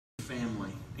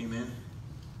family. Amen?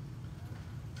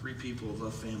 3 people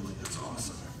love family. That's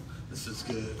awesome. This is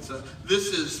good. So this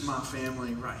is my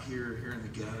family right here in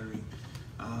the gathering.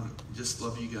 Just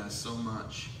love you guys so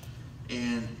much.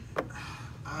 And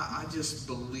I just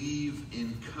believe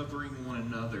in covering one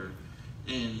another.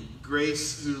 And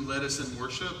Grace, who led us in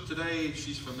worship today,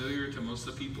 she's familiar to most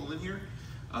of the people in here.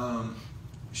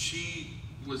 She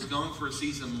was gone for a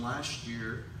season last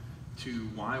year to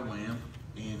YWAM,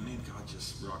 and man, God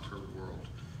just rocked her world.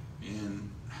 And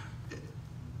it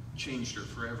changed her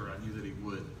forever. I knew that he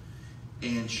would.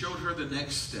 And showed her the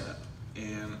next step.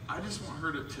 And I just want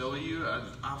her to tell you,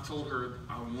 I've told her,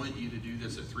 I want you to do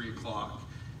this at 3 o'clock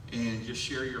and just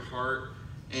share your heart.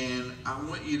 And I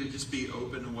want you to just be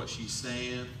open to what she's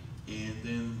saying, and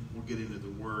then we'll get into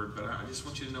the word. But I just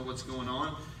want you to know what's going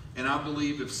on. And I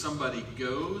believe if somebody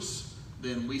goes,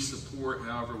 then we support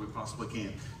however we possibly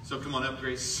can. So come on up,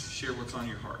 Grace, share what's on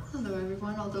your heart. Hello,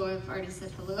 everyone, although I've already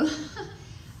said hello.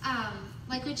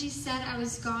 Like Richie said, I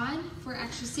was gone for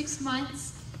actually 6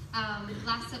 months.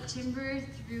 Last September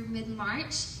through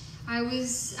mid-March. I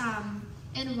was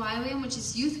in YWAM, which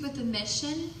is Youth with a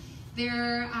Mission.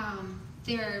 Their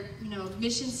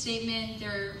mission statement,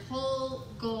 their whole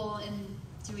goal in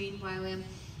doing YWAM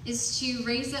is to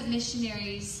raise up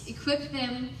missionaries, equip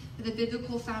them with the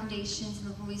biblical foundations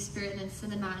and the Holy Spirit, and then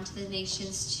send them out into the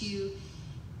nations to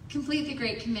complete the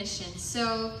Great Commission.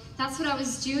 So that's what I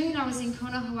was doing. I was in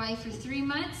Kona, Hawaii for 3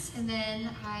 months, and then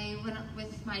I went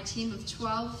with my team of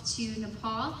 12 to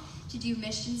Nepal to do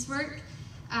missions work.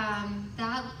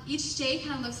 That each day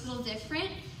kind of looks a little different.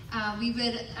 We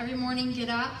would every morning get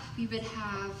up, we would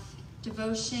have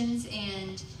devotions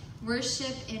and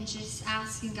worship and just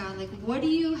asking God, like, what do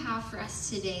you have for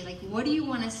us today? Like, what do you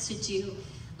want us to do?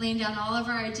 Laying down all of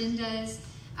our agendas.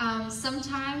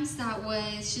 Sometimes that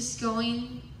was just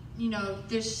going,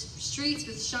 there's streets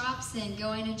with shops, and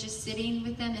going and just sitting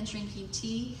with them and drinking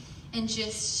tea and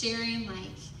just sharing,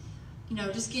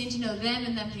 just getting to know them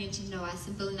and them getting to know us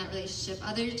and building that relationship.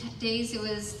 Other days it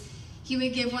was, he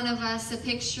would give one of us a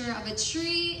picture of a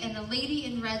tree and a lady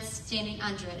in red standing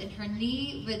under it, and her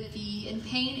knee would be in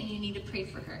pain and you need to pray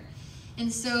for her.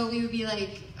 And so we would be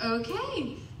like,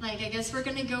 okay, I guess we're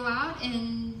gonna go out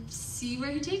and see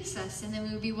where he takes us. And then we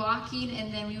would be walking,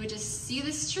 and then we would just see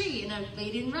this tree and a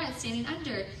lady in red standing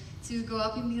under. So we would go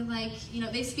up and be like,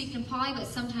 they speak Nepali, but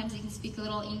sometimes they can speak a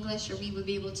little English, or we would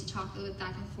be able to talk a little bit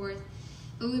back and forth.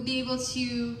 But we'd be able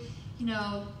to,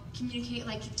 communicate,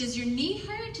 does your knee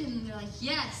hurt? And they're like,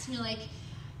 yes. And we're like,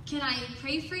 can I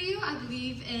pray for you? I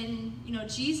believe in,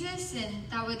 Jesus. And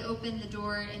that would open the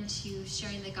door into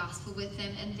sharing the gospel with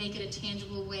them, and they get a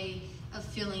tangible way of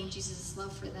feeling Jesus'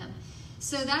 love for them.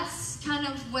 So that's kind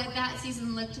of what that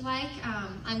season looked like.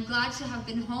 I'm glad to have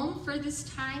been home for this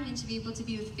time and to be able to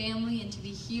be with family and to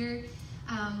be here.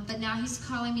 But now he's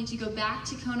calling me to go back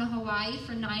to Kona, Hawaii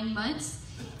for 9 months.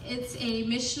 It's a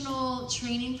missional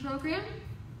training program.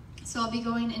 So I'll be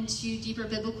going into deeper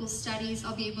biblical studies.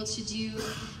 I'll be able to do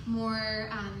more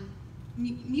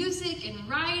music and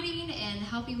writing and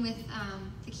helping with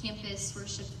the campus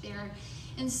worship there.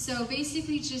 And so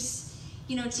basically just,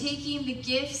 taking the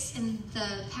gifts and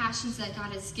the passions that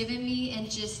God has given me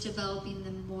and just developing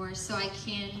them more so I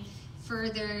can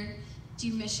further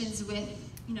do missions with,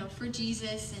 for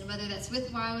Jesus, and whether that's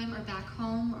with YWAM or back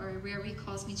home or wherever he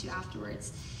calls me to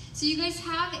afterwards. So you guys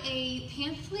have a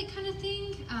pamphlet kind of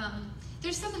thing.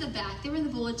 There's some in the back. They were in the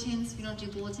bulletins. We don't do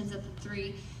bulletins at the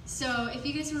 3. So if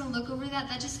you guys want to look over that,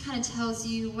 that just kind of tells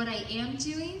you what I am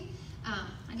doing.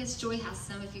 I guess Joy has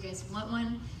some if you guys want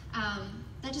one.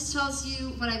 That just tells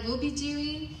you what I will be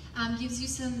doing, gives you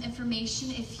some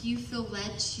information if you feel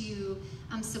led to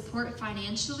support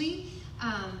financially.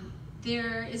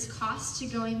 There is cost to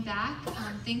going back.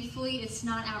 Thankfully, it's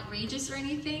not outrageous or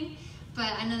anything,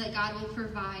 but I know that God will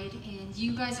provide, and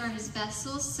you guys are his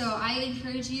vessels, so I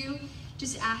encourage you,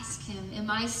 just ask him, am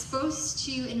I supposed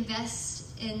to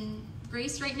invest in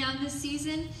Grace right now in this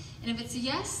season? And if it's a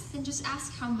yes, then just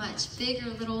ask how much, big or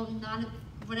little, not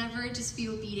whatever, just be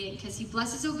obedient, because he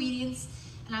blesses obedience,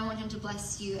 and I want him to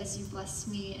bless you as you bless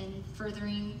me in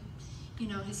furthering,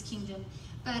 his kingdom.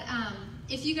 But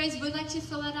if you guys would like to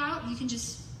fill it out, you can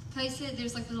just place it.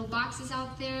 There's little boxes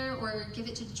out there, or give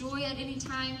it to Joy at any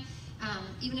time.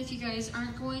 Even if you guys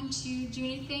aren't going to do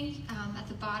anything, at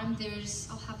the bottom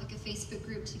I'll have a Facebook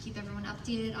group to keep everyone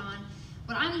updated on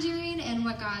what I'm doing and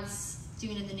what God's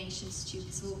doing in the nations too,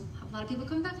 because we'll have a lot of people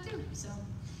come back through. So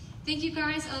thank you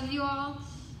guys, I love you all,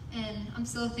 and I'm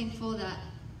so thankful that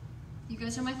you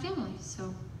guys are my family.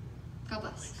 So God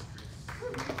bless.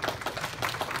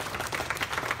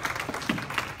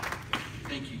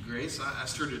 Thank you, Grace. I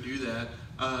asked her to do that.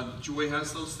 Joy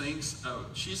has those things.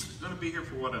 She's going to be here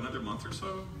for, another month or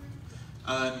so?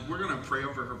 We're going to pray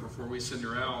over her before we send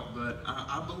her out, but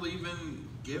I believe in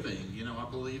giving. I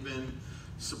believe in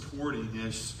supporting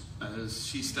as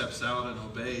she steps out and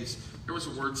obeys. There was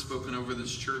a word spoken over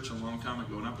this church a long time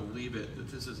ago, and I believe it,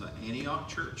 that this is an Antioch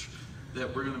church,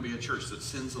 that we're going to be a church that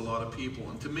sends a lot of people.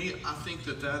 And to me, I think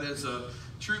that is a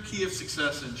true key of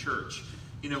success in church.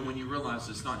 When you realize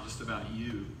it's not just about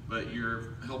you, but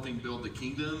you're helping build the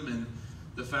kingdom, and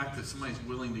the fact that somebody's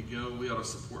willing to go, we ought to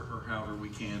support her however we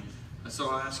can. And so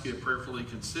I ask you to prayerfully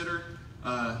consider.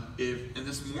 And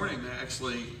this morning,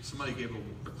 actually, somebody gave a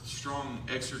strong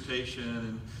exhortation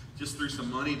and just threw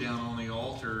some money down on the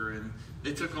altar, and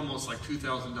they took almost like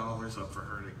 $2,000 up for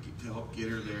her to help get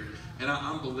her there. And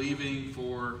I'm believing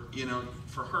for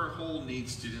her whole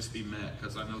needs to just be met,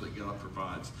 because I know that God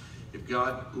provides. If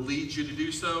God leads you to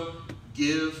do so,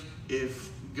 give. If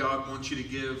God wants you to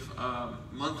give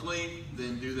monthly,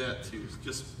 then do that too.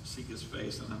 Just seek His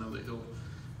face, and I know that He'll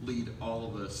lead all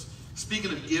of us.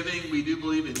 Speaking of giving, we do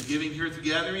believe in giving here at the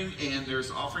gathering, and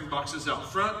there's offering boxes out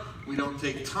front. We don't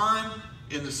take time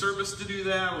in the service to do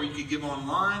that, or you can give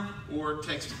online or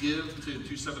text GIVE to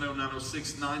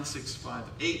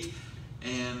 270-906-9658.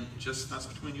 And that's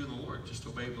between you and the Lord. Just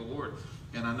obey the Lord,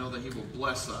 and I know that He will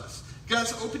bless us.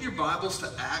 Guys, open your Bibles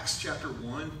to Acts chapter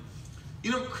 1.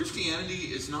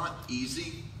 Christianity is not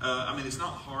easy. It's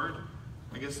not hard.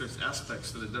 I guess there's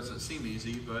aspects that it doesn't seem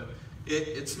easy, but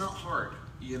it's not hard.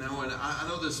 And I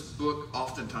know this book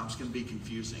oftentimes can be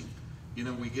confusing.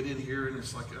 We get in here and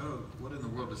it's like, oh, what in the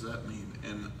world does that mean?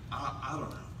 And I don't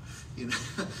know.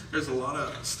 There's a lot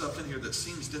of stuff in here that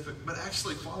seems difficult, but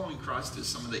actually following Christ is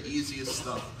some of the easiest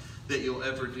stuff that you'll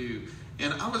ever do.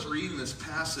 And I was reading this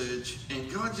passage, and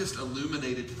God just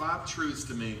illuminated 5 truths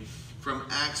to me from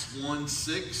Acts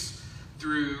 1:6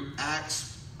 through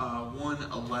Acts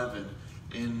 1:11.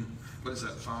 And what is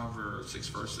that, 5 or 6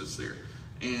 verses there?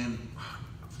 And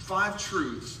 5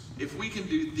 truths. If we can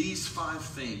do these 5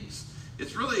 things,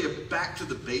 it's really a back to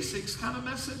the basics kind of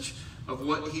message of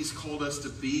what He's called us to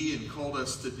be and called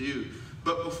us to do.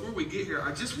 But before we get here,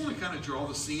 I just want to kind of draw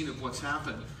the scene of what's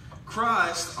happened.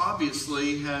 Christ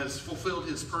obviously has fulfilled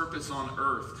His purpose on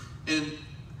earth. And,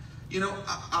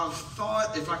 I've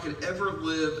thought if I could ever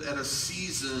live at a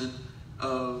season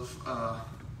of,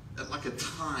 at like a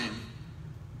time,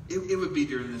 it would be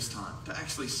during this time, to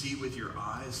actually see with your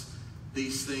eyes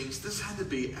these things. This had to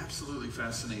be absolutely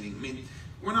fascinating.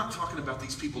 We're not talking about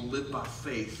these people live by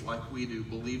faith like we do,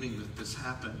 believing that this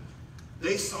happened.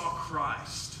 They saw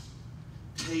Christ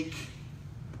take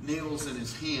nails in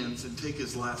His hands and take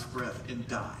His last breath and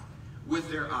die with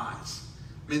their eyes.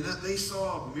 They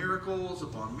saw miracles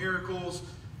upon miracles.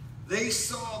 They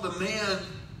saw the man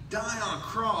die on a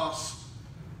cross.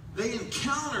 They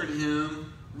encountered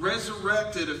Him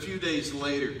resurrected a few days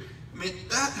later.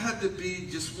 That had to be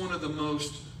just one of the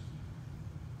most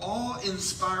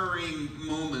awe-inspiring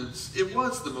moments. It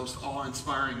was the most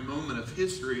awe-inspiring moment of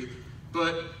history,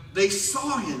 but they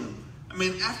saw Him.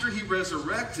 After He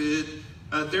resurrected,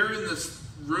 they're in this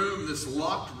room, this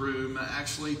locked room,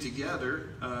 actually together,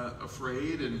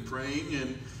 afraid and praying,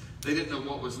 and they didn't know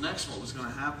what was next, what was going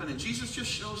to happen, and Jesus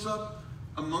just shows up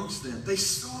amongst them. They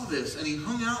saw this, and He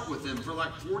hung out with them for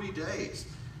like 40 days.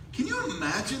 Can you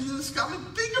imagine this?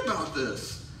 Think about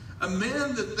this. A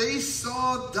man that they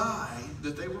saw die,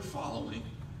 that they were following,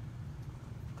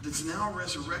 that's now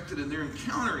resurrected, and they're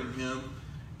encountering Him.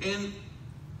 And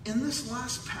in this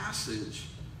last passage,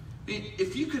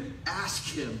 if you could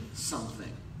ask Him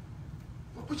something,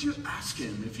 what would you ask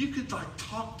Him? If you could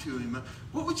talk to Him,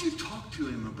 what would you talk to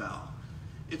Him about?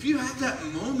 If you had that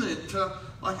moment to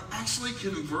actually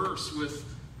converse with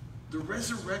the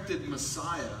resurrected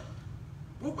Messiah,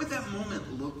 what would that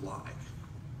moment look like?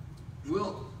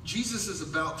 Well, Jesus is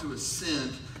about to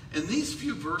ascend, and these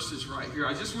few verses right here,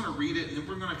 I just want to read it, and then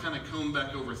we're going to kind of comb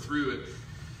back over through it.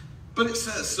 But it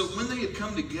says, so when they had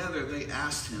come together, they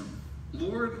asked Him,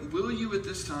 Lord, will You at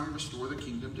this time restore the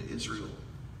kingdom to Israel?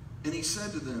 And He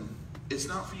said to them, it's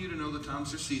not for you to know the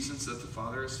times or seasons that the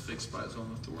Father has fixed by His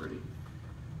own authority.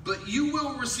 But you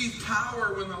will receive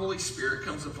power when the Holy Spirit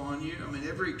comes upon you.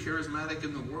 Every charismatic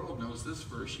in the world knows this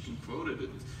verse. You can quote it.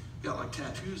 It's got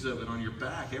tattoos of it on your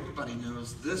back. Everybody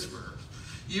knows this verse.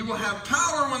 You will have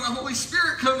power when the Holy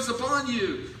Spirit comes upon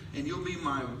you, and you'll be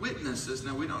my witnesses.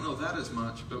 Now, we don't know that as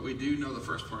much, but we do know the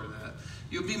first part of that.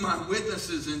 You'll be my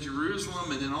witnesses in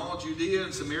Jerusalem and in all Judea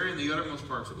and Samaria and the uttermost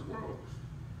parts of the world.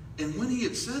 And when He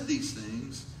had said these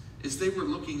things, as they were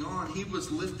looking on, He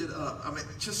was lifted up.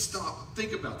 Just stop.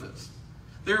 Think about this.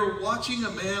 They were watching a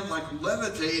man like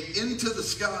levitate into the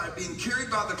sky, being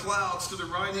carried by the clouds to the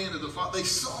right hand of the Father. They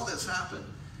saw this happen.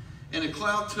 And a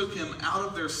cloud took him out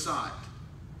of their sight.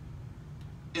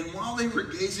 And while they were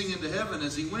gazing into heaven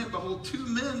as he went, behold, two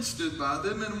men stood by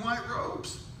them in white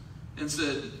robes and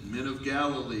said, Men of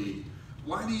Galilee,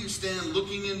 why do you stand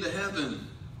looking into heaven?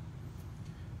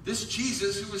 This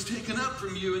Jesus who was taken up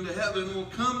from you into heaven will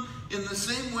come in the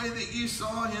same way that you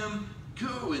saw him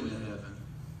go into heaven.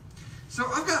 So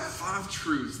I've got 5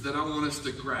 truths that I want us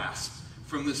to grasp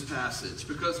from this passage,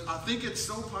 because I think it's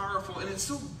so powerful and it's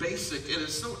so basic and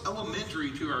it's so elementary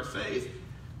to our faith,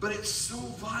 but it's so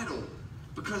vital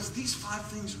because these 5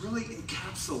 things really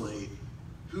encapsulate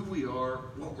who we are,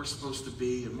 what we're supposed to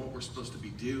be, and what we're supposed to be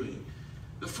doing.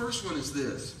 The first one is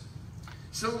this.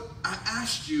 So I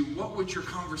asked you, what would your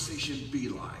conversation be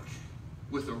like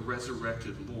with a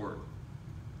resurrected Lord?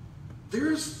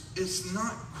 It's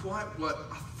not quite what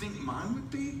I think mine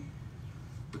would be,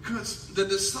 because the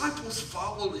disciples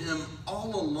followed him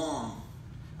all along.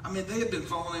 I mean, they had been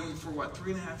following him for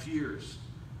 3.5 years,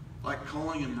 like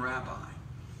calling him rabbi.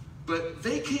 But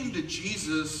they came to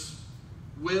Jesus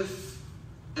with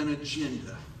an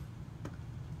agenda.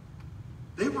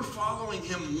 They were following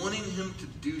him, wanting him to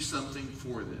do something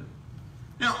for them.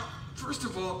 Now, first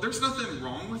of all, there's nothing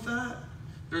wrong with that.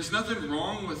 There's nothing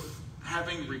wrong with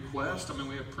having requests. I mean,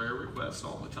 we have prayer requests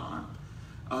all the time.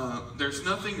 There's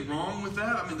nothing wrong with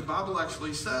that. I mean, the Bible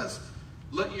actually says,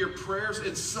 let your prayers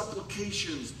and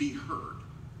supplications be heard.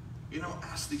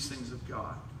 Ask these things of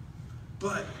God.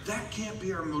 But that can't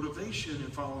be our motivation in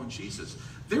following Jesus.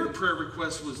 Their prayer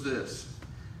request was this.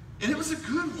 And it was a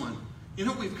good one.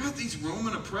 We've got these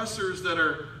Roman oppressors that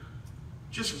are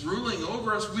just ruling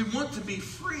over us. We want to be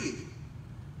free.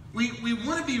 We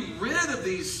want to be rid of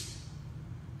these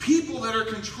people that are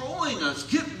controlling us.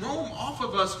 Get Rome off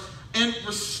of us and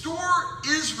restore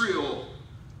Israel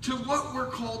to what we're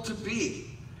called to be.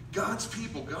 God's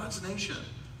people, God's nation.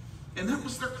 And that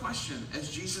was their question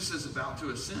as Jesus is about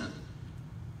to ascend.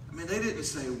 I mean, they didn't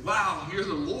say, wow, you're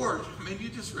the Lord. I mean, you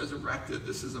just resurrected.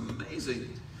 This is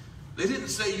amazing. They didn't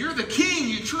say, you're the king.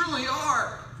 You truly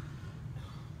are.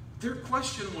 Their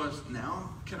question was,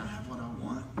 now, can I have what I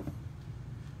want?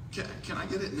 Can I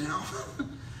get it now?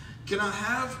 Can I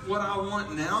have what I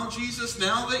want now, Jesus?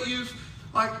 Now that you've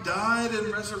died and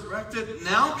resurrected,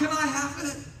 now can I have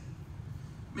it?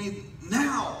 I mean,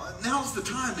 now's the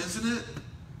time, isn't it?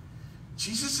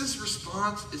 Jesus'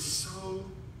 response is so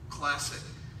classic.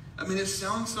 I mean, it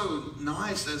sounds so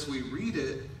nice as we read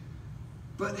it,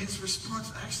 but his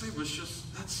response actually was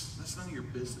just, that's none of your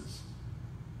business.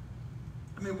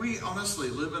 I mean, we honestly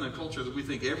live in a culture that we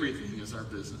think everything is our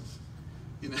business.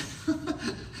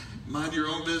 Mind your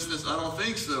own business? I don't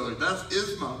think so. That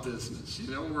is my business.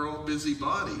 We're all busy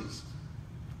bodies.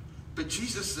 But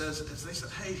Jesus says, as they said,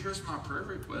 hey, here's my prayer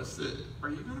request. Are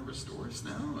you going to restore us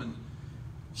now? And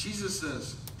Jesus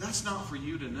says, that's not for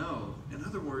you to know. In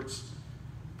other words,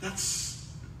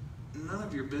 that's none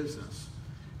of your business.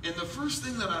 And the first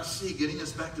thing that I see, getting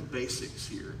us back to basics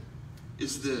here,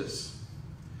 is this.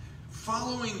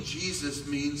 Following Jesus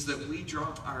means that we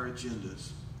drop our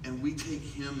agendas and we take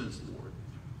him as Lord.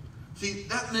 See,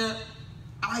 that meant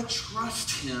I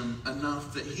trust him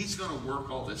enough that he's going to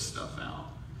work all this stuff out.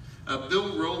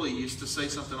 Bill Rowley used to say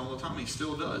something all the time. He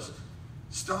still does.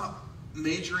 Stop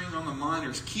majoring on the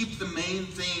minors. Keep the main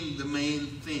thing the main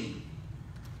thing.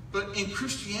 But in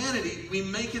Christianity, we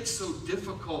make it so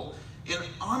difficult. And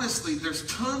honestly, there's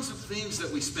tons of things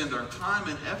that we spend our time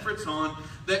and efforts on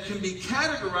that can be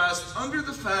categorized under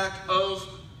the fact of,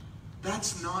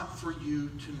 that's not for you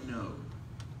to know.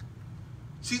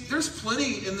 See, there's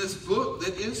plenty in this book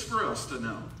that is for us to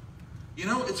know.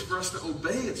 It's for us to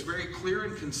obey. It's very clear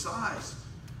and concise.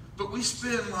 But we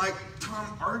spend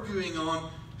time arguing on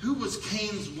who was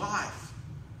Cain's wife.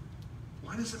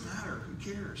 Why does it matter?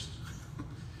 Who cares?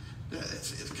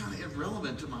 It's kind of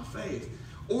irrelevant to my faith.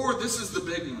 Or this is the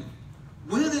big one.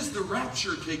 When is the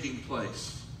rapture taking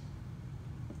place?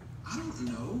 I don't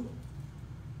know.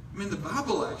 I mean, the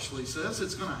Bible actually says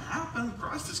it's going to happen.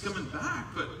 Christ is coming back.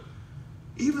 But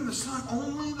even the Son,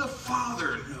 only the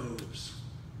Father knows.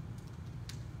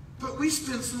 But we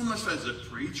spend so much time. Is it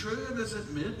pre-trib? Is it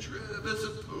mid-trib? Is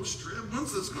it post-trib?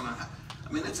 When's this going to happen?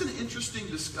 I mean, it's an interesting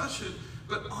discussion.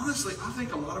 But honestly, I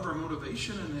think a lot of our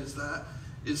motivation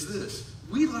is this.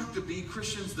 We like to be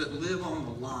Christians that live on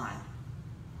the line.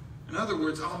 In other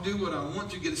words, I'll do what I want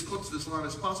to get as close to this line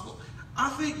as possible. I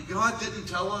think God didn't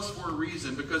tell us for a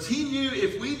reason, because he knew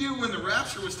if we knew when the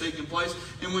rapture was taking place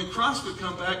and when Christ would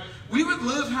come back, we would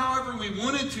live however we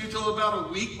wanted to till about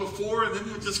a week before, and then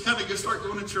we'd just kind of start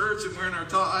going to church and wearing our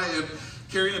tie and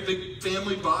carrying a big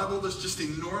family Bible that's just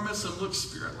enormous and looks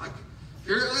spirit like,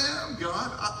 here I am,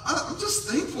 God. I'm just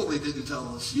thankful they didn't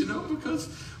tell us, because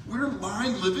we're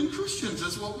line living Christians.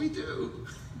 That's what we do.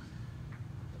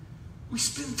 We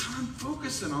spend time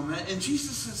focusing on that. And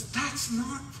Jesus says, that's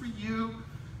not for you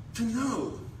to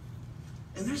know.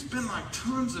 And there's been like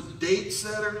tons of date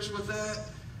setters with that.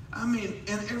 And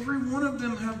every one of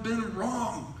them have been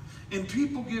wrong. And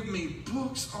people give me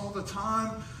books all the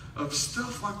time of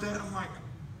stuff like that. I'm like,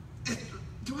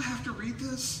 do I have to read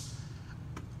this?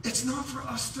 It's not for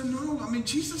us to know.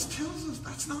 Jesus tells us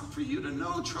that's not for you to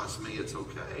know. Trust me, it's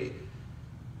okay.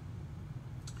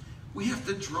 We have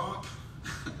to drop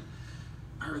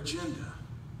our agenda.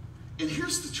 And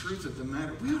here's the truth of the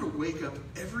matter. We ought to wake up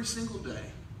every single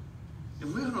day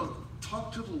and we ought to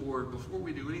talk to the Lord before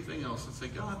we do anything else and say,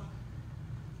 God,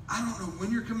 I don't know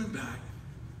when you're coming back,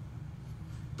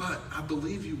 but I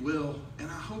believe you will, and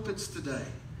I hope it's today.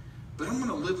 But I'm going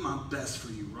to live my best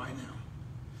for you right now.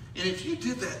 And if you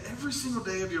did that every single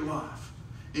day of your life,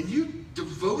 and you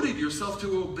devoted yourself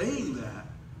to obeying that,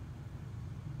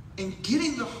 and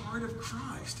getting the heart of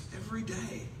Christ every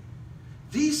day,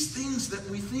 these things that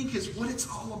we think is what it's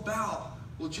all about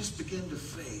will just begin to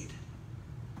fade.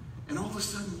 And all of a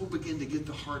sudden we'll begin to get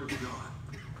the heart of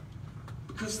God.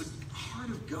 Because the heart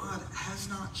of God has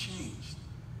not changed.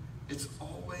 It's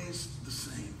always the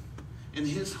same. And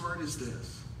his heart is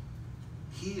this.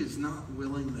 He is not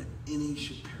willing that any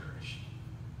should perish,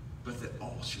 but that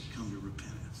all should come to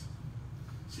repentance.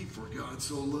 See, for God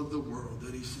so loved the world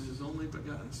that he sent his only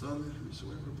begotten Son, that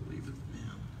whosoever believeth in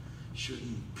him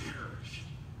shouldn't perish,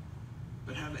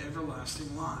 but have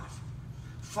everlasting life.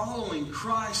 Following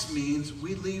Christ means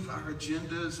we leave our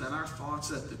agendas and our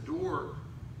thoughts at the door,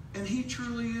 and he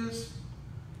truly is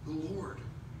the Lord.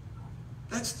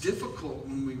 That's difficult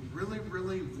when we really,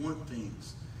 really want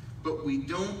things, but we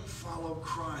don't follow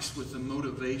Christ with the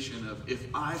motivation of, if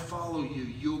I follow you,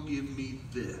 you'll give me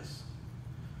this.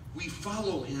 We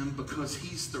follow him because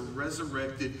he's the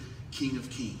resurrected King of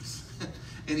Kings,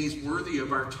 and he's worthy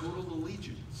of our total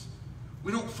allegiance.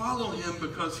 We don't follow him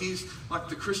because he's like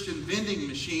the Christian vending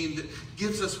machine that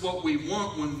gives us what we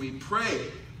want when we pray.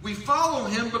 We follow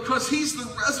him because he's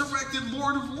the resurrected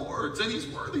Lord of Lords, and he's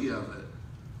worthy of it.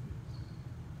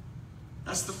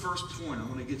 That's the first point I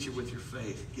want to get you with your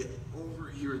faith. Get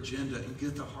over your agenda and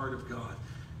get the heart of God.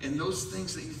 And those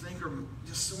things that you think are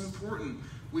just so important,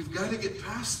 we've got to get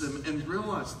past them and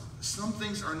realize some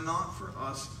things are not for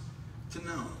us to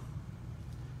know.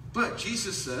 But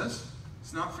Jesus says,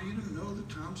 it's not for you to know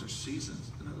the times or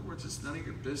seasons. In other words, it's none of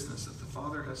your business that the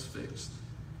Father has fixed.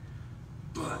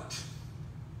 But,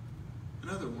 in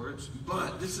other words,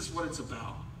 but this is what it's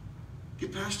about.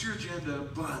 Get past your agenda,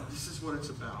 but this is what it's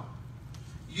about.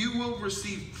 You will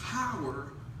receive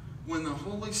power when the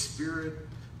Holy Spirit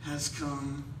has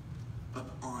come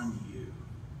upon you.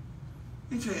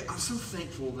 Let me tell you, I'm so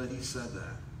thankful that he said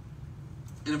that.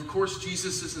 And of course,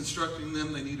 Jesus is instructing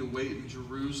them they need to wait in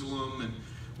Jerusalem. And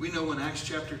we know in Acts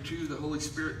chapter 2, the Holy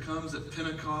Spirit comes at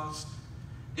Pentecost.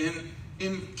 And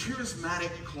in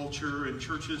charismatic culture and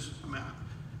churches,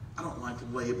 I don't like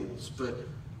labels, but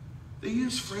they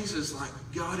use phrases like,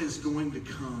 God is going to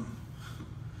come.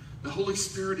 The Holy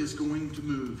Spirit is going to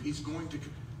move. He's going to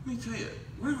come. Let me tell you,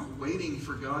 we're not waiting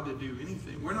for God to do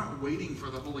anything. We're not waiting for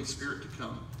the Holy Spirit to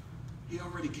come. He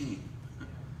already came.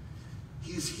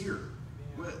 He's here.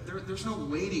 There's no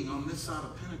waiting on this side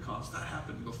of Pentecost. That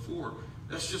happened before.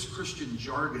 That's just Christian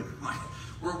jargon. Like,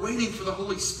 we're waiting for the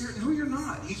Holy Spirit. No, you're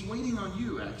not. He's waiting on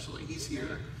you, actually. He's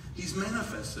here. He's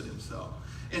manifested himself.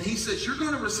 And he says, you're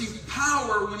going to receive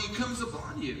power when he comes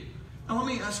upon you. Now, let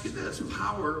me ask you this.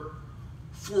 Power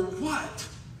for what?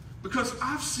 Because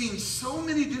I've seen so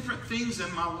many different things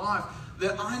in my life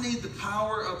that I need the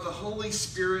power of the Holy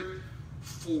Spirit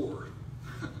for.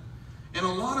 And a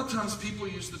lot of times people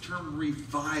use the term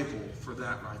revival for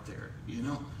that right there.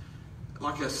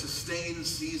 Like a sustained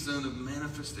season of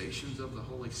manifestations of the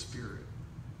Holy Spirit.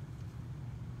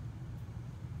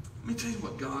 Let me tell you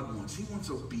what God wants. He wants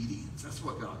obedience. That's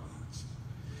what God wants.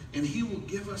 And he will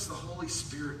give us the Holy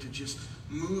Spirit to just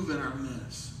move in our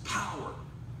midst. Power.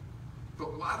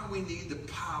 But why do we need the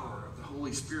power of the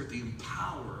Holy Spirit, the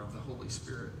empower of the Holy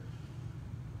Spirit?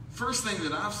 First thing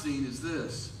that I've seen is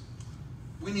this.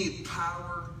 We need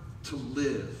power to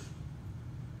live.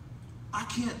 I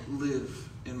can't live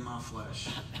in my flesh.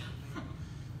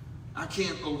 I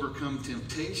can't overcome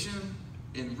temptation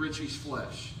in Richie's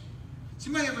flesh. Does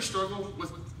anybody ever struggle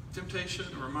with temptation,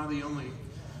 or am I the only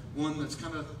one that's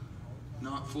kind of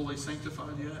not fully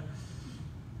sanctified yet?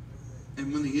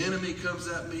 And when the enemy comes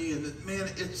at me, and man,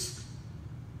 it's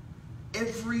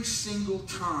every single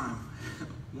time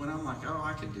when I'm like, oh,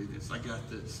 I can do this, I got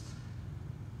this.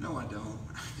 No, I don't.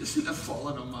 I just end up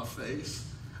falling on my face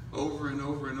over and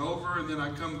over and over, and then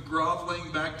I come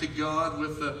groveling back to God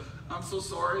with the, I'm so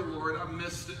sorry, Lord, I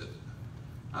missed it.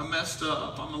 I messed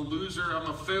up. I'm a loser. I'm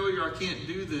a failure. I can't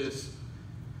do this.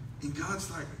 And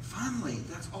God's like, finally,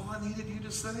 that's all I needed you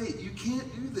to say. You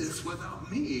can't do this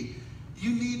without me.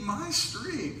 You need my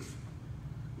strength.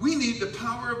 We need the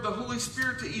power of the Holy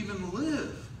Spirit to even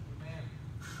live.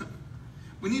 Amen.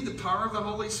 We need the power of the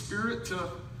Holy Spirit to,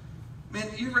 man,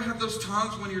 you ever have those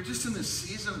times when you're just in this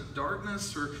season of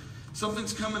darkness or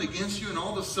something's coming against you and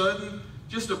all of a sudden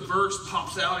just a verse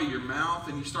pops out of your mouth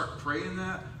and you start praying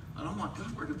that? And I'm like,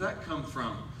 God, where did that come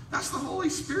from? That's the Holy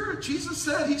Spirit. Jesus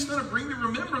said he's going to bring to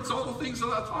remembrance all the things that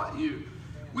I taught you.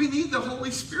 We need the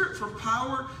Holy Spirit for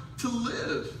power to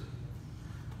live.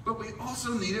 But we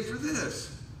also need it for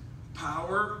this.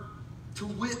 Power to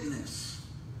witness.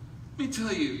 Let me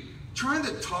tell you, trying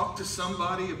to talk to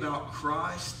somebody about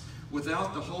Christ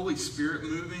without the Holy Spirit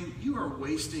moving, you are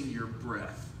wasting your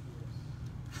breath.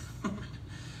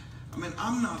 I mean,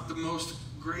 I'm not the most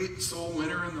great soul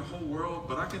winner in the whole world,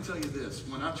 but I can tell you this.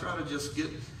 When I try to just get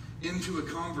into a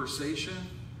conversation,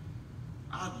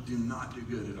 I do not do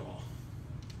good at all.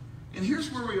 And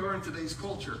here's where we are in today's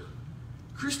culture.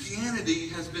 Christianity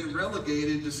has been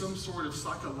relegated to some sort of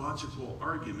psychological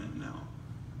argument now.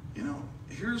 You know,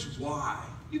 here's why.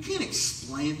 You can't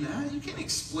explain that. You can't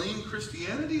explain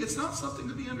Christianity. It's not something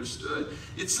to be understood.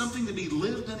 It's something to be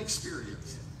lived and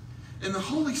experienced. And the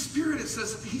Holy Spirit, it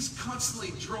says, he's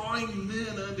constantly drawing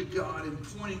men unto God and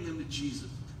pointing them to Jesus.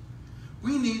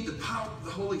 We need the power of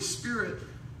the Holy Spirit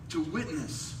to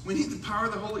witness. We need the power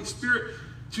of the Holy Spirit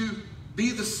to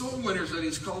be the soul winners that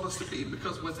he's called us to be,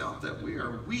 because without that we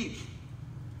are weak.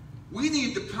 We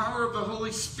need the power of the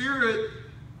Holy Spirit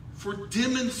for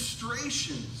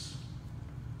demonstrations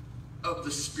of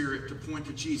the Spirit to point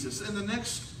to Jesus. In the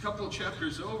next couple of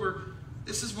chapters over,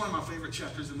 this is one of my favorite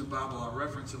chapters in the Bible. I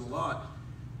reference it a lot.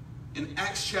 In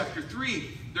Acts chapter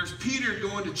 3, there's Peter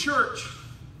going to church.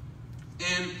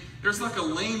 And there's like a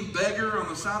lame beggar on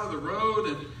the side of the road.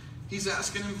 And he's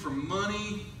asking him for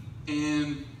money.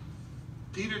 And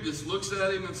Peter just looks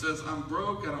at him and says, I'm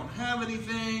broke. I don't have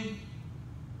anything.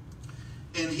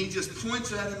 And he just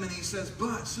points at him and he says,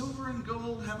 but silver and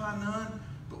gold have I none.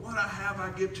 But what I have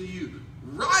I give to you.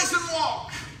 Rise and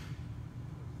walk.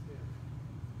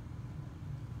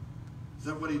 Is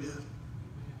that what he did?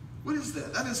 What is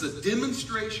that? That is a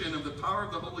demonstration of the power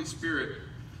of the Holy Spirit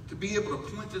to be able to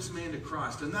point this man to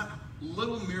Christ. And that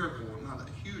little miracle, not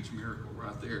a huge miracle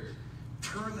right there,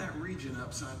 turned that region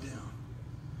upside down.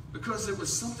 Because it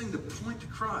was something to point to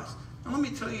Christ. Now let me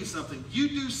tell you something. You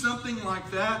do something like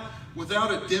that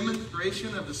without a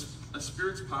demonstration of a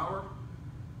Spirit's power,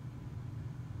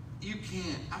 you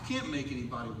can't. I can't make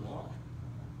anybody walk.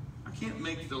 I can't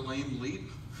make the lame leap.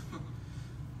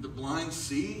 The blind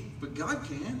see, but God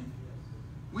can.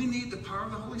 We need the power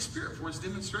of the Holy Spirit for his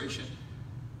demonstration.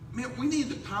 Man, we need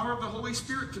the power of the Holy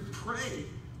Spirit to pray.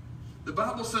 The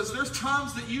Bible says there's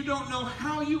times that you don't know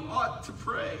how you ought to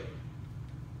pray.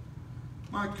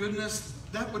 My goodness,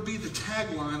 that would be the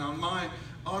tagline on my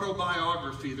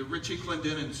autobiography, the Richie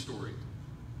Clendenen story.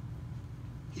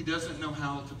 He doesn't know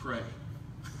how to pray.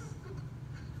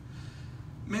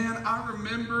 Man, I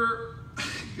remember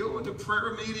going to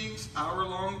prayer meetings,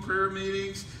 hour-long prayer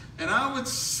meetings, and I would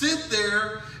sit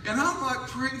there and I'm like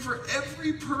praying for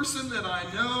every person that I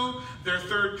know, their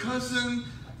third cousin,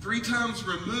 3 times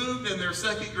removed, and their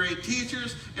second grade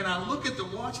teachers, and I look at the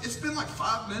watch, it's been like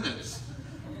 5 minutes.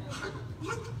 Like,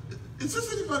 what? Is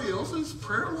this anybody else's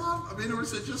prayer life? I mean, or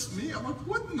is it just me? I'm like,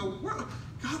 what in the world?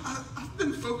 God, I've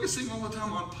been focusing all the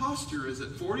time on posture. Is it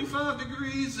 45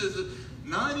 degrees? Is it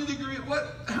 90 degrees?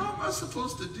 What? How am I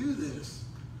supposed to do this?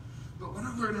 But when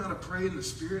I learned how to pray in the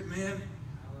Spirit, man,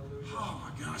 oh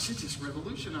my gosh, it just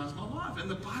revolutionized my life. And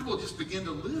the Bible just began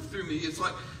to live through me. It's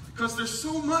like, because there's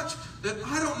so much that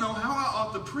I don't know how I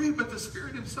ought to pray, but the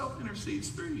Spirit himself intercedes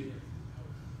through you.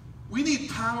 We need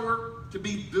power to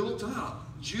be built up.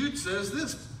 Jude says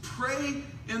this, pray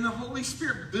in the Holy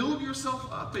Spirit. Build yourself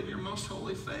up in your most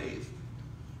holy faith.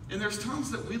 And there's times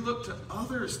that we look to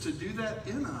others to do that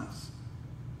in us.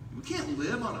 We can't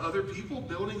live on other people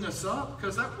building us up,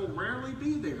 because that will rarely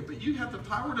be there. But you have the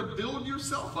power to build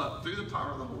yourself up through the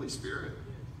power of the Holy Spirit.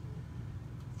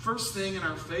 First thing in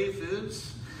our faith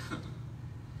is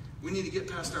we need to get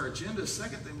past our agenda.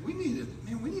 Second thing, we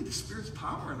need the Spirit's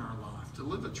power in our life to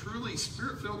live a truly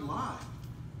Spirit-filled life.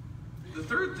 The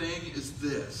third thing is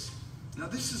this. Now,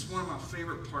 this is one of my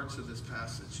favorite parts of this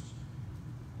passage.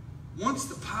 Once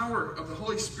the power of the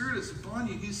Holy Spirit is upon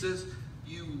you, he says,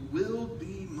 you will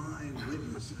be my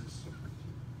witnesses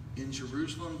in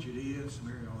Jerusalem, Judea,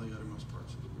 Samaria, all the uttermost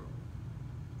parts of the world.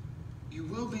 You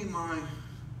will be my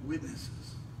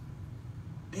witnesses.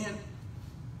 And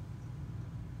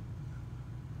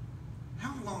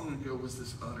how long ago was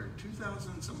this uttered?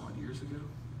 2,000 some odd years ago?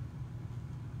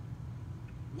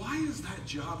 Why is that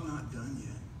job not done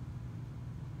yet?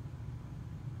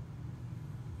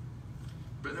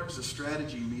 But there was a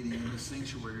strategy meeting in the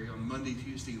sanctuary on Monday,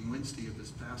 Tuesday, and Wednesday of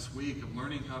this past week of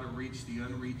learning how to reach the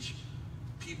unreached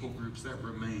people groups that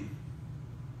remain.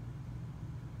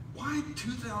 Why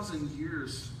 2,000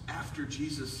 years after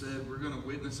Jesus said we're going to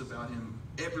witness about him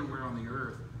everywhere on the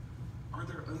earth, are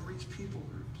there unreached people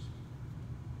groups?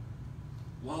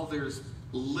 While there's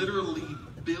literally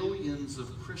billions of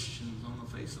Christians on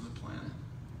the face of the planet.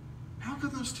 How can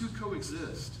those two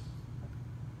coexist?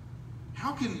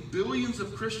 How can billions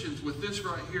of Christians with this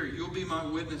right here, you'll be my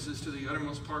witnesses to the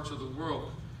uttermost parts of the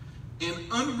world, and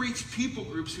unreached people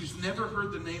groups who's never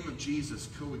heard the name of Jesus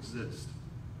coexist?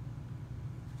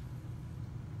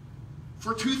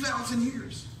 For 2,000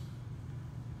 years.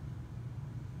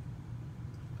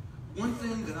 One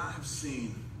thing that I have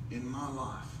seen in my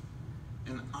life,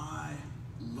 and I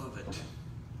love it,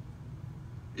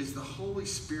 is the Holy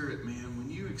Spirit, man. When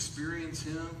you experience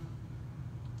him,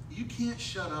 you can't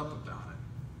shut up about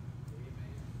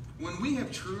it. When we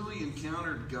have truly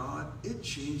encountered God, it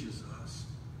changes us.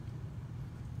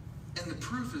 And the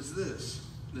proof is this.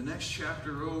 The next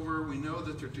chapter over, we know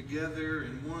that they're together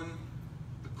in one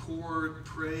accord,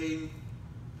 praying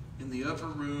in the upper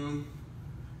room.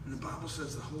 And the Bible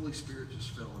says the Holy Spirit just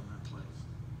fell in that place.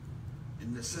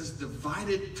 And it says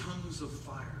divided tongues of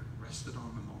fire rested on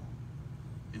them all.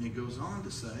 And it goes on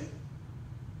to say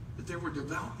that there were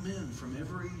devout men from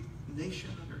every nation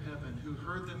under heaven who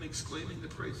heard them exclaiming the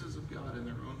praises of God in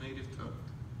their own native tongue.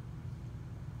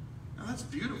 Now that's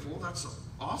beautiful. That's an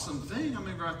awesome thing. I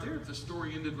mean, right there, if the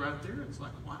story ended right there, it's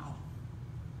like, wow.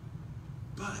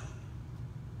 But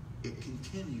it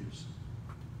continues.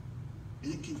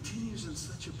 And it continues in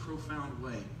such a profound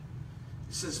way.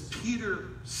 It says Peter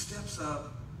steps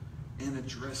up and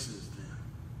addresses them.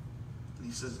 And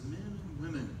he says, men and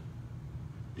women,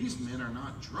 these men are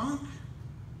not drunk.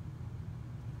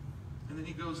 And then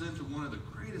he goes into one of the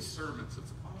greatest sermons.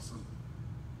 It's awesome.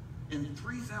 And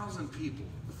 3,000 people,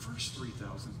 the first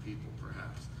 3,000 people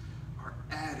perhaps, are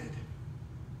added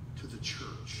to the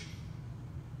church.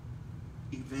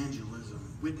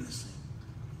 Evangelism, witnessing.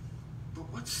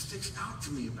 But what sticks out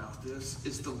to me about this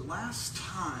is the last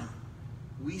time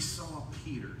we saw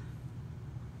Peter,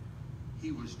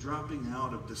 he was dropping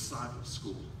out of disciple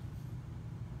school.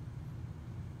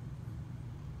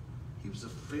 He was a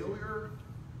failure.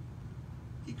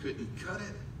 He couldn't cut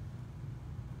it.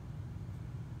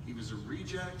 He was a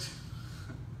reject.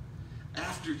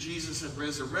 After Jesus had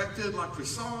resurrected, like we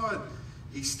saw,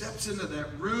 he steps into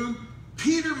that room.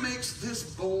 Peter makes this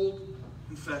bold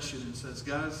confession and says,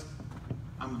 guys,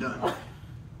 I'm done.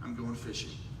 I'm going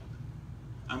fishing.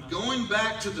 I'm going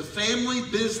back to the family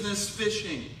business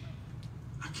fishing.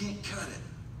 I can't cut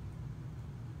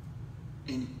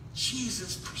it. And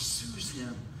Jesus pursues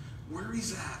him where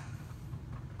he's at.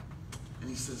 And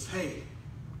he says, hey,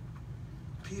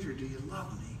 Peter, do you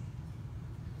love me?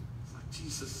 It's like,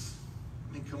 Jesus,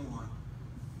 I mean, come on.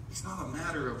 It's not a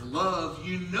matter of love.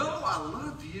 You know I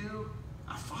love you.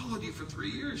 I followed you for 3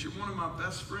 years. You're one of my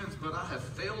best friends, but I have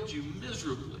failed you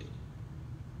miserably.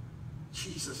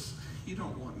 Jesus, you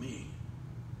don't want me.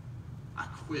 I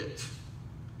quit.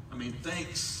 I mean,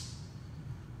 thanks,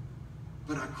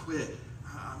 but I quit.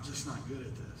 I'm just not good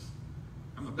at this.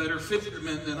 I'm a better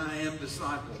fisherman than I am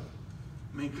disciple.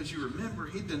 I mean, because you remember,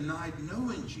 he denied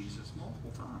knowing Jesus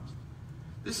multiple times.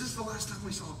 This is the last time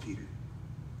we saw Peter.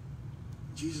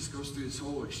 Jesus goes through this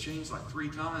whole exchange like 3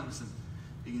 times. And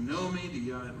do you know me? Do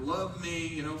you love me?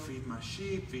 You know, feed my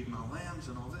sheep, feed my lambs,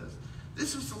 and all this.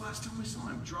 This was the last time we saw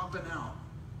him dropping out,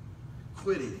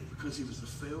 quitting, because he was a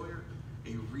failure,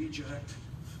 a reject.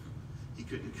 He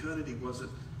couldn't cut it. He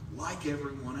wasn't like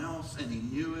everyone else, and he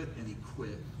knew it, and he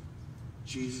quit.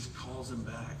 Jesus calls him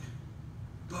back.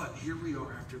 But here we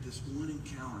are after this one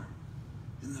encounter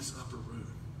in this upper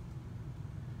room.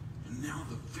 And now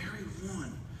the very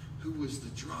one who was the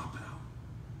dropout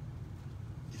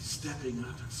is stepping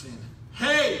up and saying,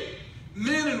 hey,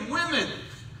 men and women,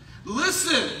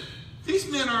 listen. These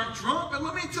men aren't drunk, but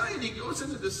let me tell you, and he goes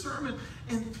into this sermon,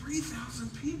 and 3,000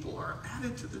 people are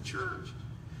added to the church.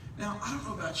 Now, I don't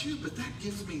know about you, but that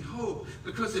gives me hope,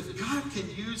 because if God can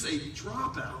use a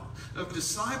dropout of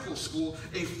disciple school,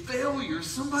 a failure,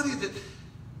 somebody that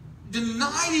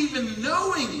denied even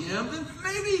knowing him, then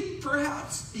maybe,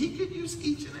 perhaps, he could use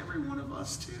each and every one of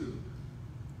us too.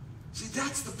 See,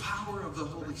 that's the power of the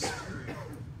Holy Spirit.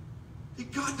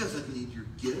 God doesn't need your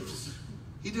gifts.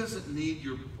 He doesn't need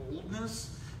your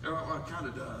boldness. Well, kind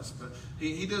of does, but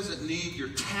he doesn't need your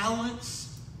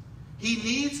talents. He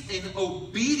needs an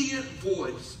obedient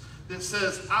voice that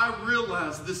says, I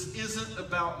realize this isn't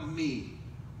about me,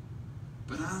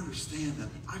 but I understand that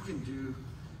I can do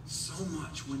so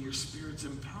much when your Spirit's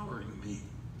empowering me.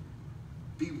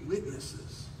 Be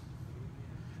witnesses.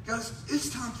 Guys,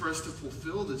 it's time for us to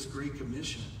fulfill this Great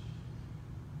Commission.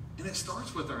 And it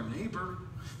starts with our neighbor.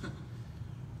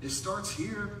 It starts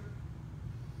here.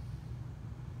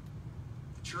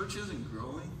 The church isn't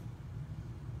growing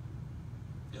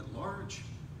at large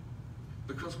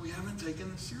because we haven't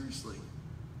taken it seriously.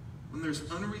 When there's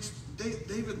unreached,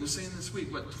 David was saying this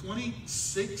week, what,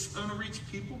 26 unreached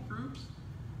people groups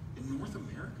in North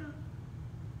America?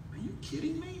 Are you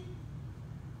kidding me?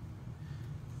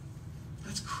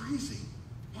 That's crazy.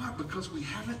 Why? Because we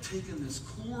haven't taken this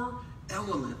core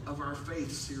element of our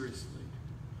faith seriously.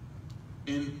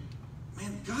 And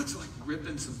man, God's like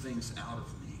ripping some things out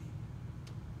of me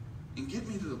and get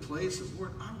me to the place of,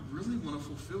 Lord, I really want to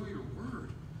fulfill your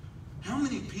word. How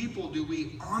many people do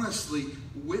we honestly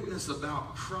witness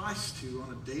about Christ to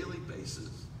on a daily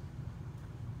basis?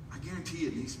 I guarantee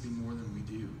it needs to be more than we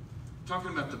do. I'm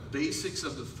talking about the basics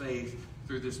of the faith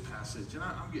through this passage, and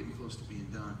I'm getting close to being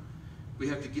done. We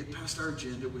have to get past our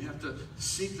agenda. We have to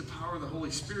seek the power of the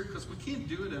Holy Spirit because we can't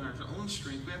do it in our own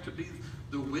strength. We have to be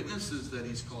the witnesses that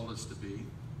he's called us to be.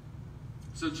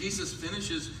 So Jesus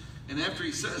finishes, and after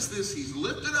he says this, he's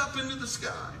lifted up into the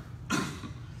sky.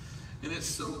 And it's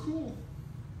so cool.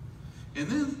 And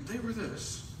then they were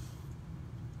this.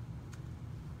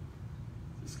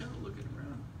 Just kind of looking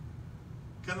around.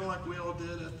 Kind of like we all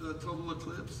did at the total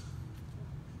eclipse.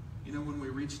 You know, when we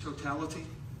reached totality.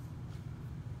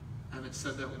 I haven't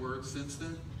said that word since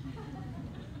then.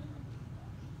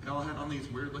 They all had on these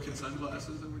weird looking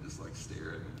sunglasses and we're just like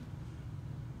staring.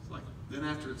 It's like, then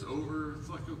after it's over, it's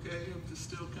like, okay, I'm just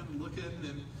still kind of looking.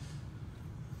 And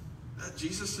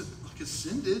Jesus had like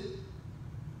ascended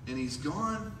and he's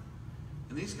gone.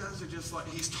 And these guys are just like,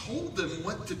 he's told them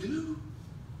what to do.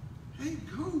 Hey,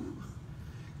 go.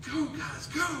 Go, guys,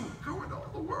 go. Go into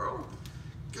all the world.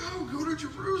 Go to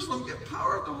Jerusalem. Get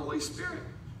power of the Holy Spirit.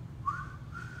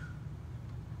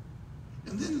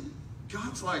 And then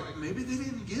God's like, maybe they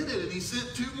didn't get it. And he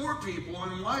sent 2 more people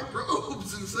in white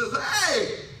robes and says,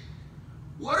 hey,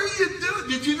 what are you doing?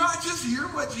 Did you not just hear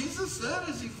what Jesus said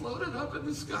as he floated up in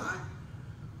the sky?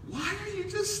 Why are you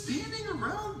just standing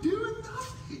around doing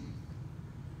nothing?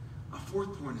 My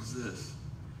 4th point is this.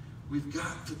 We've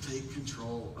got to take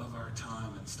control of our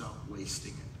time and stop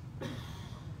wasting it.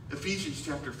 Ephesians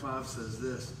chapter 5 says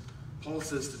this. Paul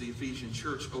says to the Ephesian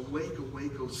church, awake,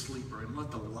 awake, O sleeper, and let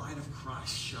the light of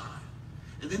Christ shine.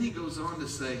 And then he goes on to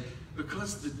say,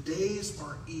 because the days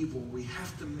are evil, we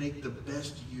have to make the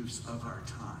best use of our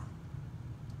time.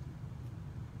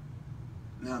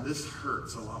 Now, this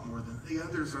hurts a lot more than the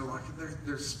others are like,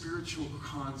 they're spiritual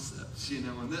concepts, you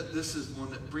know, and this is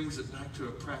one that brings it back to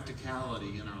a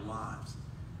practicality in our lives.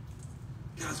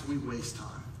 Guys, we waste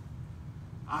time.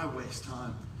 I waste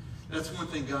time. That's one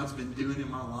thing God's been doing in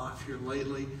my life here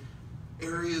lately.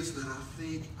 Areas that I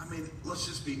think, let's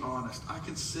just be honest. I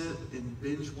can sit and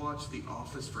binge watch The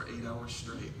Office for 8 hours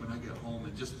straight when I get home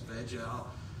and just veg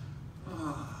out.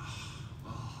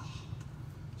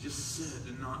 Just sit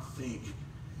and not think.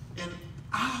 And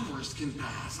hours can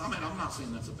pass. I'm not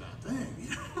saying that's a bad thing, you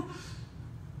know.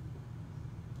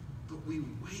 But we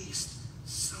waste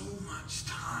so much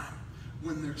time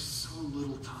when there's so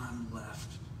little time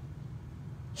left.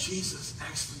 Jesus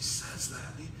actually says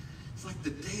that. It's like the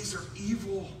days are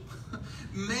evil.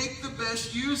 Make the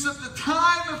best use of the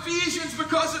time, Ephesians,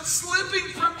 because it's slipping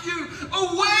from you.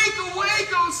 Awake, awake,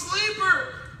 O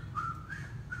sleeper.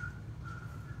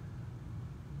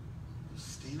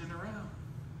 Just standing around.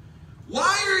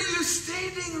 Why are you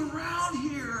standing around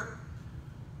here?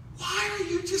 Why are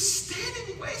you just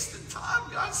standing wasting time,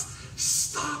 guys?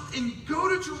 Stop and go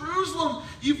to Jerusalem.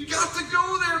 You've got to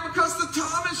go there because the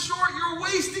time is short. You're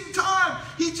wasting time.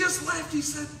 He just left. He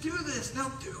said, do this.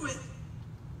 Now do it.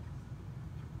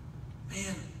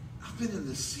 Man, I've been in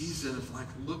this season of like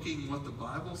looking what the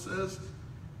Bible says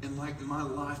and like my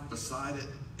life beside it,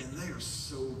 and they are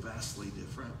so vastly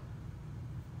different.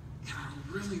 And I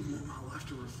really want my life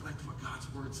to reflect what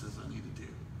God's word says I need to do.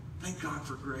 Thank God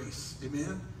for grace.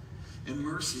 Amen? And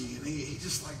mercy. And he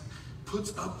just like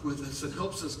puts up with us and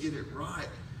helps us get it right.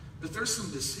 But there's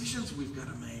some decisions we've got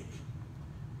to make.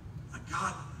 Like,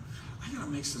 God, I got to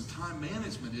make some time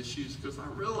management issues because I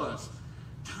realize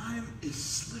time is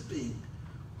slipping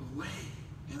away.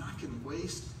 And I can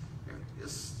waste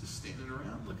just standing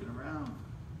around, looking around.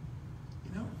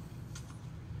 You know,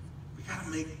 we got to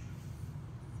make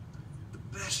the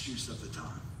best use of the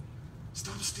time.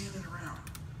 Stop standing around.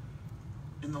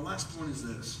 And the last point is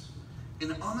this.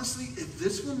 And honestly, if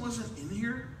this one wasn't in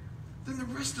here, then the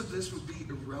rest of this would be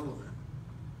irrelevant.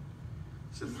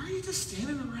 I said, why are you just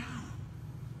standing around?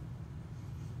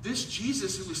 This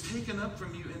Jesus who was taken up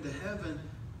from you into heaven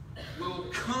will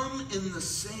come in the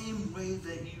same way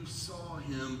that you saw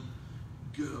him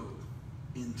go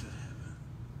into heaven.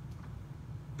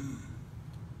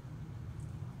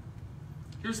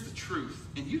 Here's the truth.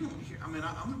 And you don't hear, I'm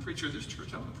a preacher of this church.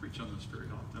 I don't preach on this very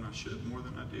often. I should, more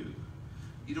than I do.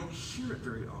 You don't hear it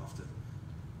very often.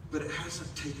 But it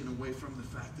hasn't taken away from the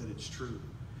fact that it's true.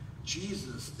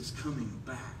 Jesus is coming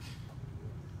back.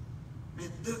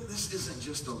 Man, this isn't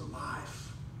just a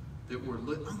life that we're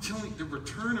living. I'm telling you, the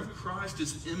return of Christ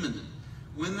is imminent.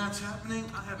 When that's happening,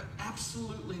 I have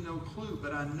absolutely no clue,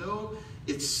 but I know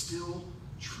it's still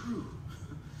true.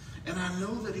 And I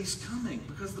know that he's coming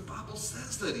because the Bible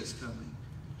says that he's coming.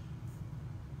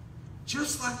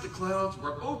 Just like the clouds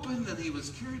were opened and he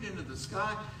was carried into the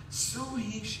sky, so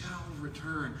he shall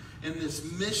return. And this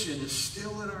mission is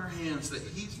still in our hands, that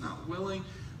he's not willing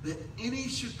that any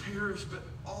should perish, but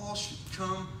all should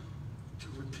come to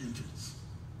repentance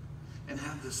and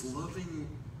have this loving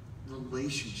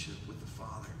relationship with the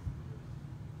Father.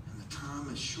 And the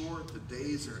time is short, the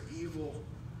days are evil,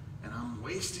 and I'm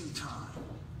wasting time.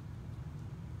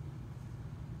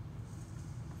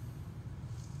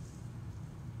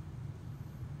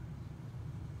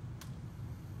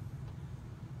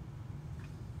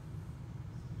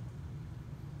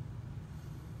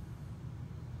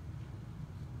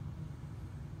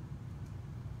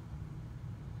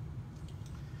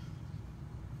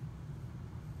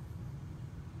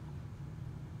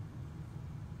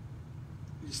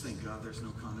 Just thank God there's no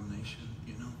condemnation,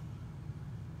 you know.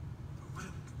 What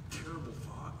a terrible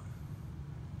thought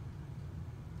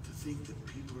to think that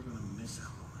people are going to miss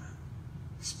out on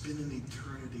that. Spend an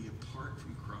eternity apart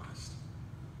from Christ,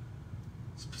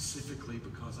 specifically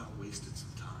because I wasted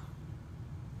some time.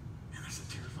 And that's a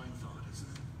terrifying thought, isn't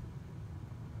it?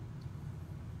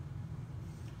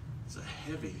 It's a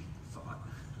heavy thought,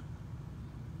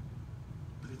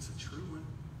 but it's a true one.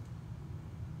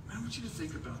 I want you to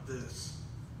think about this.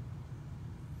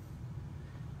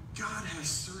 God has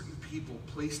certain people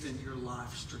placed in your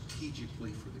life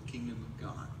strategically for the kingdom of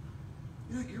God.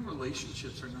 You know, your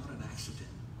relationships are not an accident.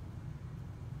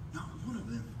 Not one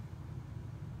of them.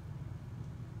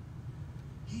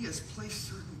 He has placed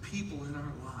certain people in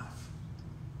our life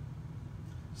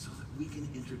so that we can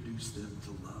introduce them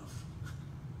to love.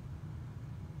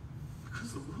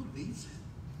 Because the world needs it.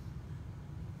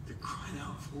 They're crying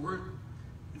out for it.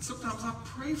 And sometimes I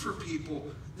pray for people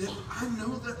that I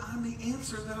know that I'm the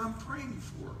answer that I'm praying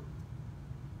for.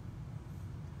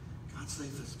 God,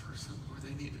 save this person. Lord,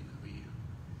 they need to know you.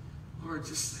 Lord,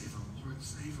 just save them. Lord,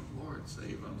 save them. Lord,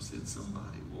 save them. Send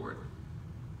somebody. Lord,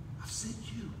 I've sent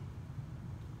you.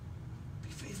 Be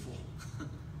faithful.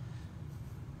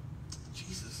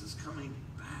 Jesus is coming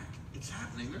back. It's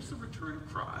happening. There's the return of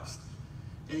Christ.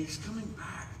 And he's coming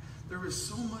back. There is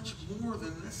so much more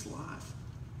than this life.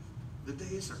 The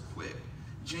days are quick.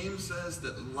 James says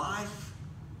that life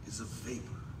is a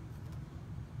vapor.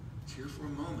 It's here for a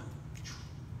moment,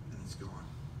 and it's gone.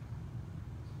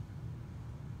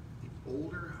 The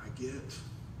older I get,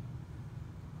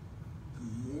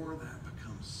 the more that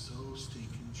becomes so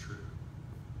stinking true.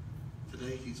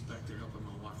 Today, he's back there helping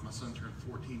my wife. My son turned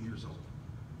 14 years old.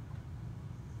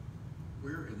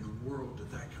 Where in the world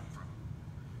did that come from?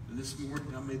 And this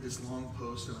morning, I made this long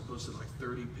post, and I posted like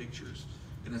 30 pictures.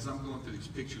 And as I'm going through these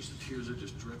pictures, the tears are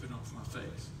just dripping off my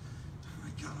face. Oh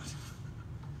my God.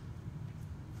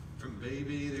 From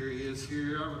baby, there he is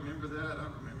here. I remember that. I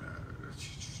remember that.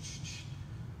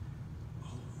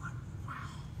 Oh my, wow.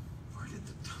 Where did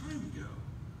the time go?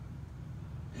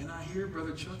 And I hear,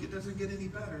 Brother Chuck, it doesn't get any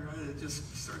better. Right? It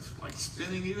just starts like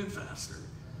spinning even faster.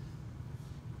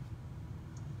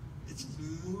 It's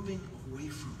moving away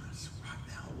from us right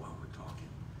now while we're talking.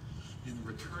 And the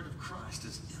return of Christ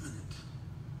is imminent.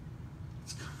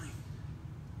 It's coming.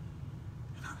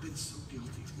 And I've been so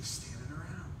guilty of just standing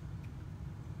around.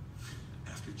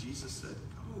 After Jesus said,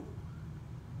 go.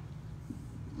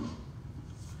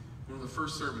 One of the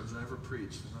first sermons I ever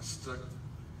preached, and I stuck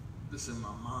this in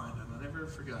my mind, and I never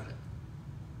forgot it.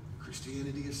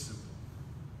 Christianity is simple.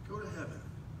 Go to heaven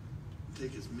and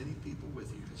take as many people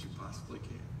with you as you possibly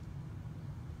can.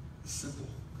 It's simple.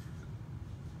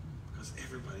 because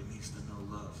everybody needs to know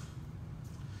love.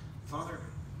 Father,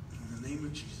 in the name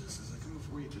of Jesus, as I come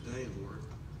before you today, Lord,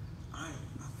 I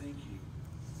thank you.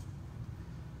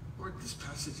 Lord, this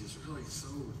passage is really so,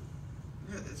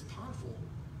 it's powerful.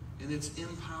 And it's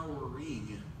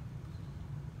empowering,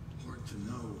 Lord, to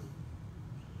know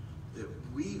that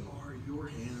we are your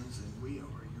hands and we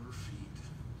are your feet.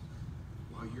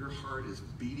 While your heart is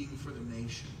beating for the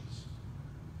nations,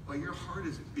 while your heart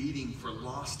is beating for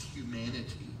lost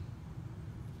humanity,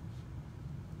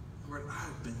 Lord, I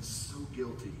have been so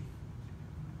guilty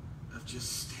of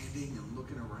just standing and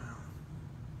looking around.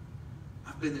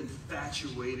 I've been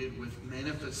infatuated with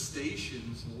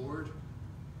manifestations, Lord,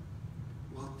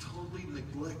 while totally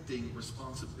neglecting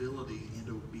responsibility and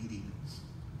obedience.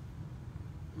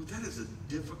 Lord, that is a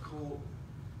difficult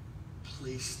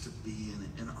place to be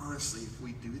in. And honestly, if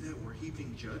we do that, we're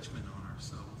heaping judgment on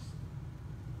ourselves.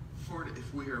 Lord,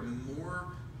 if we are more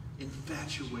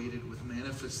infatuated with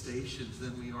manifestations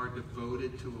than we are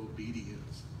devoted to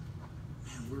obedience,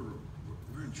 man,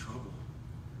 we're in trouble.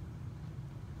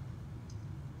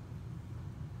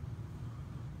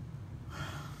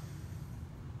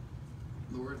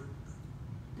 Lord,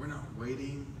 we're not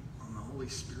waiting on the Holy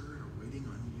Spirit or waiting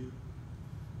on you.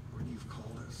 Lord, you've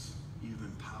called us. You've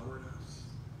empowered us.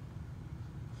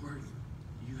 Lord,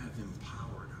 you have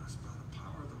empowered us by the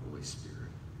power of the Holy Spirit.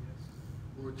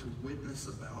 Lord, to witness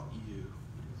about you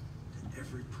to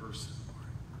every person,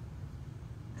 Lord.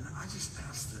 And I just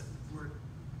ask that, Lord,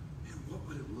 and what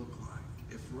would it look like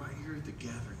if right here at the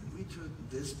gathering we took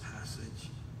this passage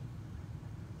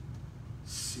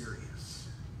serious?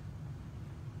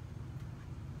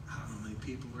 I don't know how many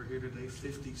people are here today,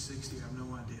 50, 60, I have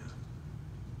no idea.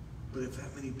 But if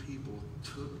that many people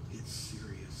took it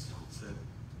serious and said,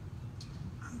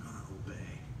 I'm going to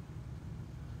obey.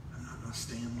 I'm not going to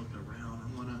stand looking around.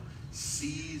 I'm going to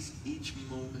seize each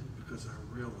moment because I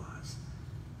realize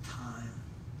time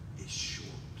is short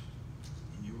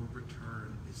and your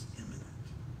return is imminent.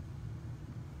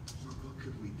 Lord, what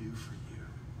could we do for you?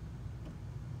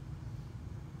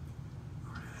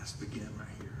 All right, let's begin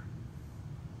right here.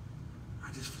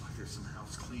 I just feel like there's some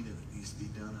house cleaning that needs to be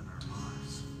done in our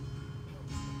lives.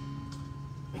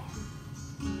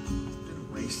 I've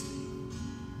been wasting.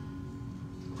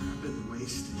 Lord, I've been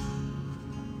wasting.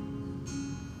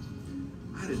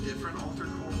 I had a different altar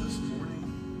call this morning,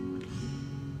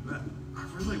 but I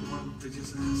really want to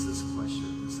just ask this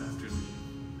question this afternoon.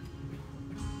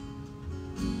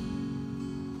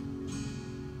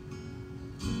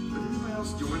 Would anybody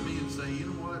else join me and say, you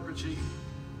know what, Richie?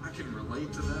 I can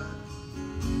relate to that.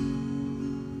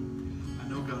 I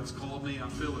know God's called me. I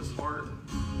feel his heart.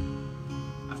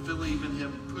 I feel even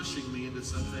him pushing me into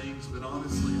some things, but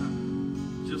honestly,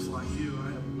 just like you,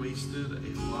 I have wasted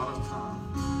a lot of time.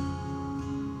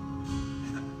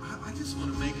 And I just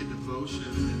want to make a devotion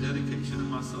and a dedication to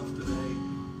myself today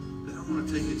that I want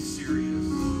to take it serious,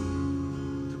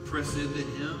 to press into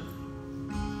him,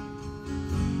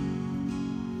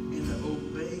 and to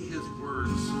obey his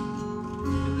words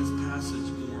in this passage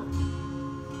more.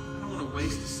 I don't want to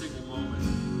waste a single moment.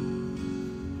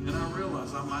 And I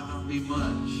realize I might not be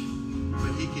much,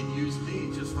 but he can use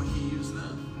me just like he used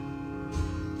them.